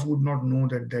 My boss would not know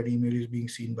that that email is being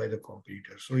seen by the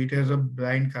competitor. So it has a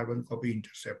blind carbon copy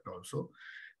intercept also.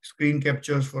 Screen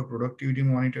captures for productivity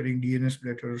monitoring, DNS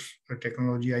letters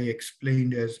technology I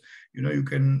explained, as you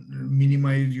can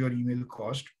minimize your email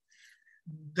cost.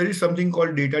 There is something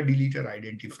called data deleter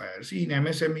identifier. See, in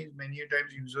MSMEs, many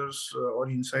times users or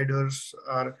insiders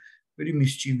are very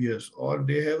mischievous, or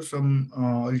they have some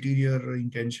ulterior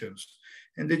intentions,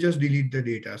 and they just delete the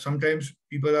data. Sometimes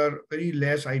people are very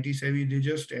less IT savvy, they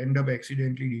just end up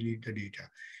accidentally delete the data.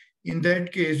 In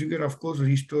that case, you can of course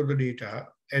restore the data.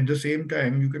 At the same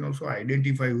time, you can also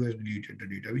identify who has deleted the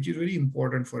data, which is very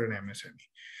important for an MSME.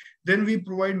 Then we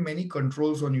provide many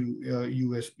controls on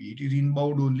USB. It is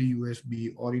inbound only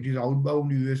USB, or it is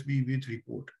outbound USB with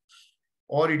report,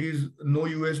 or it is no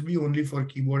USB, only for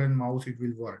keyboard and mouse it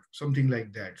will work, something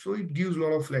like that. So it gives a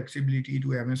lot of flexibility to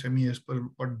MSME as per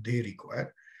what they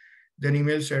require. Then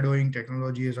email shadowing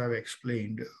technology, as I've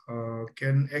explained,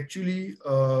 can actually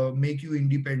make you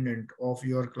independent of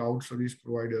your cloud service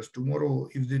providers. Tomorrow,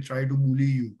 if they try to bully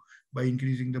you by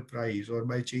increasing the price or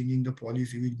by changing the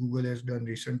policy, which Google has done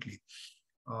recently,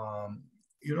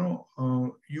 you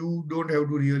don't have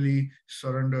to really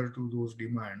surrender to those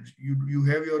demands. You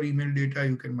have your email data,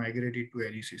 you can migrate it to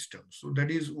any system. So that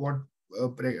is what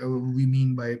we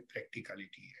mean by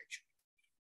practicality, actually.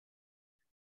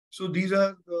 So these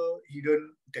are the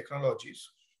hidden technologies.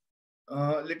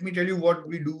 let me tell you what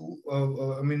we do.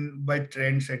 I mean, by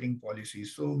trend setting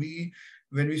policies. So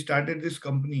when we started this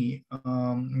company,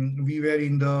 we were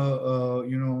in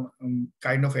the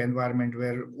kind of environment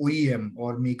where OEM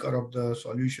or maker of the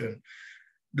solution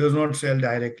does not sell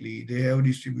directly. They have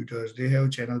distributors, they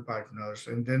have channel partners,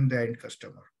 and then the end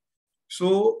customer.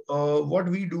 So what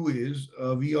we do is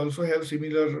we also have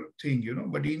similar thing,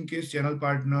 but in case channel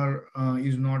partner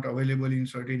is not available in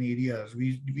certain areas,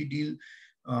 we deal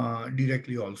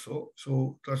directly also.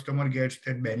 So customer gets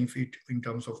that benefit in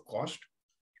terms of cost.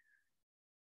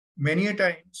 Many a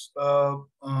times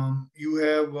you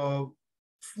have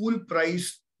full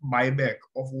price buyback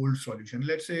of old solution.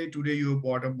 Let's say today you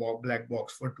bought a black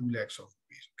box for 2 lakhs of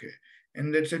rupees. Okay.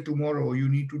 And let's say tomorrow you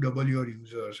need to double your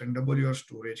users and double your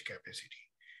storage capacity.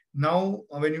 Now,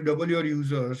 when you double your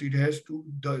users, it has to,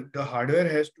 the hardware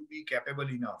has to be capable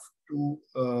enough to,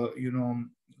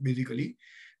 basically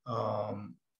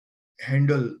um,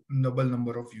 handle double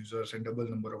number of users and double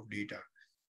number of data.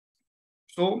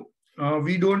 So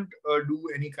we don't do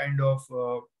any kind of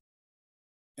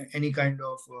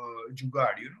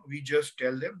jugaad. We just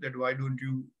tell them that why don't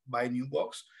you buy new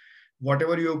box?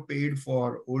 Whatever you have paid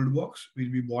for old box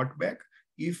will be bought back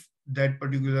if that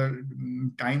particular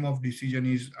time of decision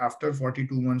is after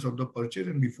 42 months of the purchase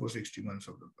and before 60 months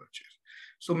of the purchase.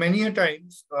 So many a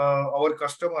times our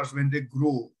customers, when they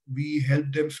grow, we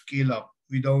help them scale up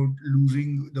without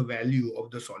losing the value of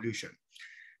the solution.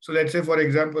 So let's say, for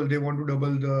example, they want to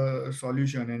double the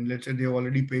solution, and let's say they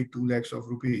already paid 2 lakhs of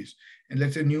rupees, and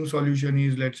let's say new solution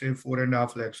is, let's say,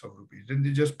 4.5 lakhs of rupees. Then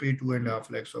they just pay 2.5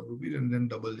 lakhs of rupees and then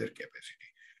double their capacity.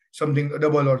 Something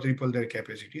double or triple their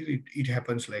capacity. It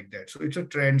happens like that. So it's a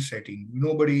trend setting.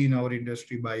 Nobody in our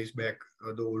industry buys back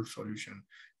the old solution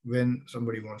when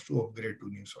somebody wants to upgrade to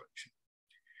new solution.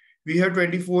 We have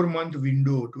 24-month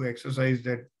window to exercise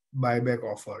that buyback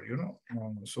offer,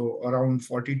 so around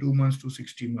 42 months to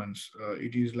 60 months,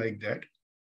 it is like that.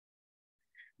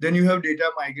 Then you have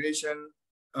data migration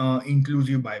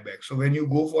inclusive buyback. So when you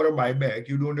go for a buyback,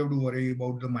 you don't have to worry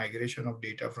about the migration of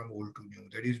data from old to new.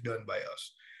 That is done by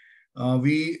us.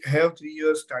 We have 3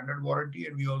 years standard warranty,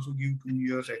 and we also give 2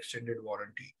 years extended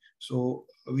warranty. So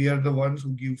we are the ones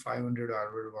who give 500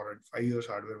 hardware warranty, 5 years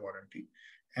hardware warranty.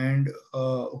 And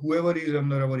whoever is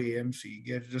under our AMC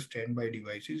gets the standby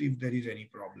devices if there is any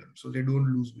problem. So they don't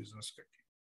lose business.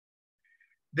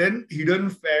 Then hidden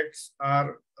facts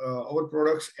are our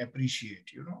products appreciate,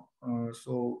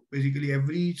 so basically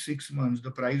every 6 months,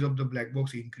 the price of the black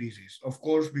box increases, of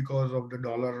course, because of the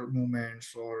dollar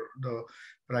movements or the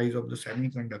price of the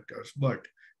semiconductors. But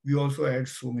we also add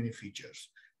so many features.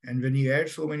 And when we add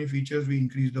so many features, we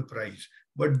increase the price.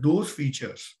 But those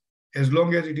features, as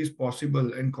long as it is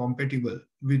possible and compatible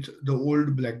with the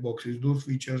old black boxes, those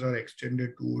features are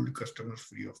extended to old customers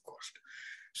free of cost.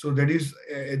 So that is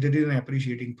an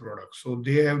appreciating product. So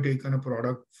they have taken a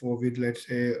product with, let's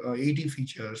say, 80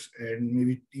 features, and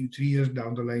maybe 3 years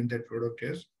down the line, that product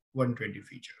has 120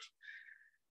 features.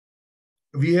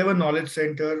 We have a knowledge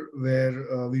center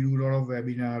where we do a lot of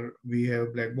webinar. We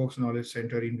have Black Box Knowledge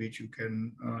Center in which you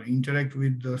can interact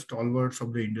with the stalwarts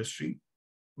of the industry.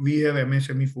 We have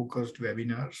MSME focused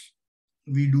webinars.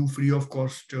 We do free of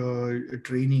cost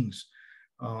trainings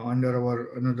under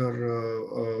our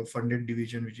another funded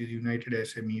division, which is United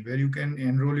SME, where you can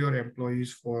enroll your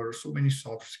employees for so many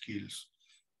soft skills.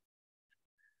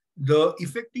 The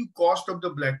effective cost of the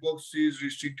black box is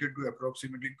restricted to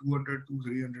approximately 200 to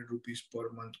 300 rupees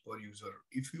per month per user.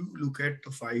 If you look at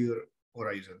the 5-year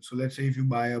horizon, so let's say if you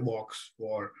buy a box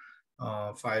for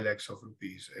 5 lakhs of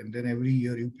rupees, and then every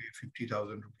year you pay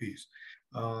 50,000 rupees.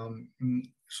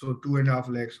 So 2.5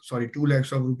 lakhs, 2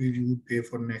 lakhs of rupees you would pay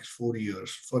for next 4 years.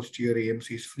 First year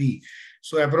AMC is free.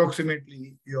 So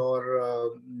approximately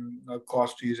your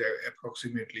cost is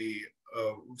approximately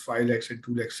 5 lakhs and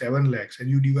 2 lakhs, 7 lakhs, and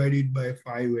you divide it by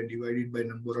 5 and divide it by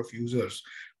number of users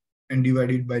and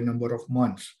divide it by number of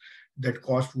months. That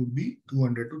cost would be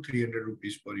 200 to 300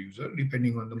 rupees per user,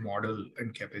 depending on the model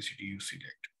and capacity you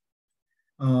select.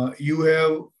 You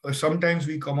have sometimes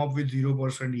we come up with 0%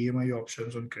 EMI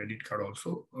options on credit card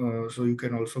also. So you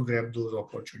can also grab those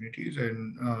opportunities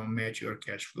and match your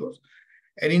cash flows.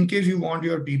 And in case you want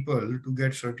your people to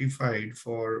get certified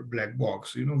for black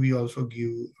box, we also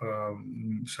give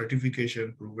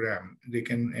certification program. They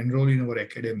can enroll in our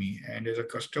academy, and as a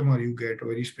customer, you get a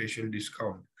very special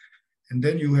discount. And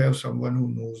then you have someone who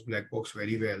knows black box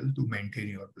very well to maintain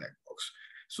your black box.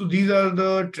 So these are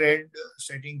the trend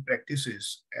setting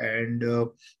practices and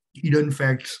hidden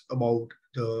facts about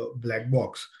the black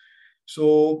box.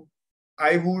 So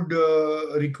I would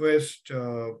request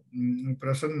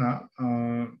Prasanna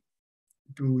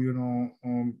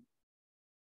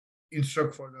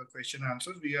instruct for the question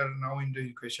answers. We are now in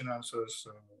the question answers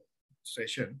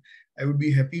session. I would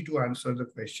be happy to answer the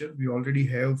question. We already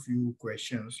have few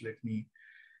questions. Let me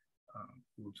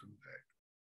go through that.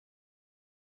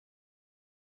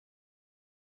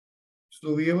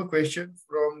 So we have a question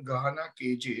from Gahana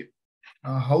KJ.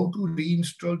 How to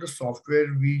reinstall the software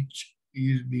which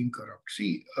is being corrupt?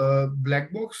 See,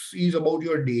 BLACKbox is about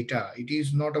your data. It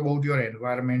is not about your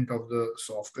environment of the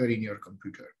software in your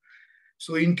computer.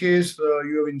 So in case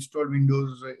you have installed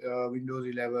Windows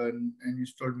 11 and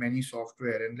installed many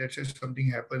software, and let's say something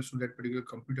happens to that particular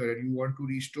computer and you want to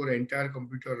restore entire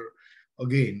computer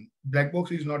again,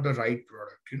 BLACKbox is not the right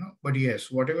product. But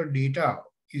yes, whatever data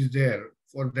is there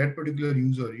for that particular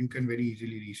user, you can very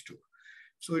easily restore.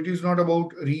 So it is not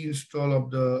about reinstall of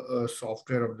the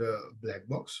software of the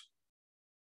BLACKbox.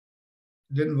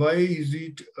 Then why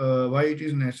it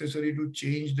is necessary to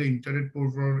change the internet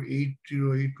port from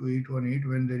 808 to 818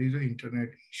 when there is an internet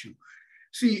issue?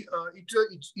 See,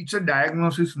 it's a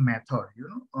diagnosis method.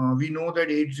 We know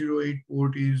that 808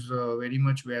 port is very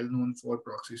much well known for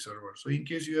proxy server. So in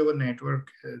case you have a network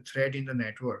threat in the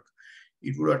network,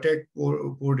 it would attack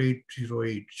port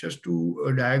 808 just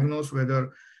to diagnose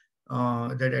whether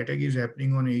that attack is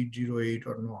happening on 808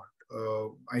 or not.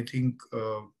 I think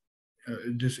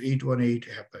this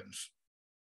 818 happens.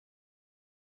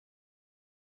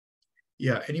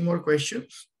 Yeah, any more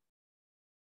questions?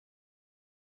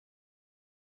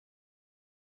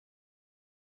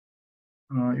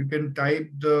 You can type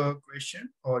the question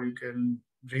or you can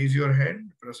raise your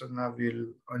hand. Prasanna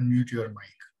will unmute your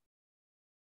mic.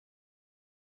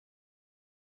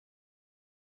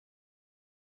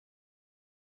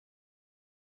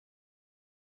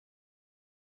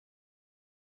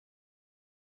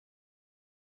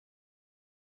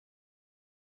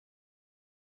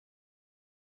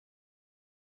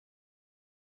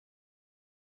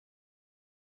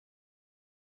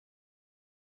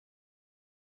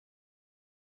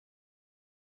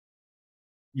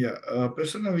 Yeah,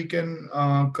 Prasanna, we can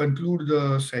conclude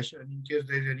the session. In case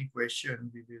there is any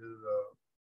question, we will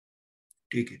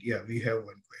take it. Yeah, we have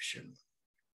one question.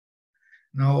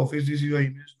 Now, Office, this is your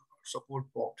emails do not support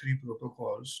POP3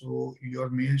 protocol, so your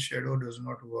mail shadow does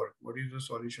not work. What is the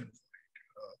solution for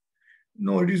it?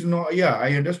 No, it is not. Yeah,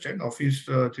 I understand. Office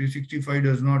 365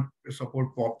 does not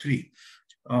support POP3.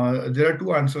 There are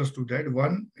two answers to that.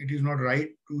 One, it is not right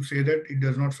to say that it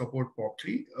does not support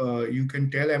POP3. You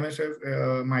can tell MSF,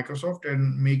 Microsoft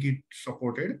and make it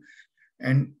supported.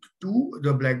 And two,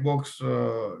 the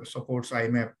BLACKbox supports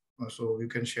IMAP, so you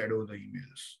can shadow the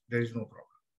emails. There is no problem.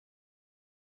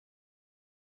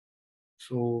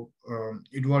 So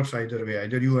it works either way.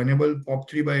 Either you enable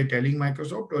POP3 by telling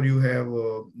Microsoft, or you have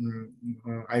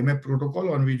IMAP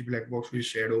protocol on which BLACKbox will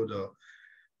shadow the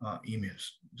emails.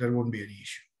 There won't be any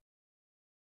issue.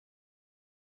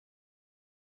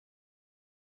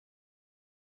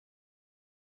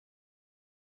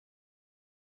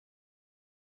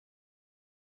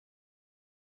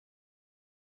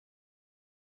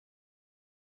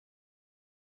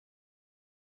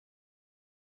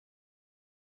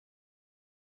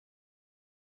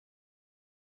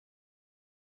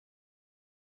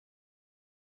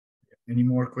 Any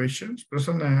more questions?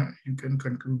 Prasanna, you can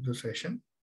conclude the session.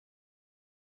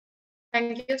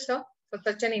 Thank you, sir, for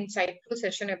such an insightful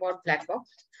session about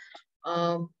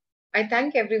BLACKbox. I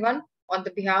thank everyone on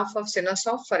the behalf of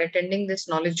Cinesoft for attending this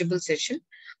knowledgeable session.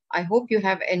 I hope you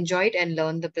have enjoyed and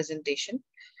learned the presentation.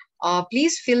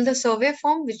 Please fill the survey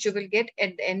form, which you will get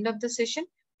at the end of the session.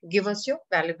 Give us your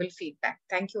valuable feedback.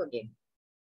 Thank you again.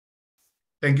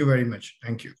 Thank you very much.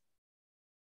 Thank you.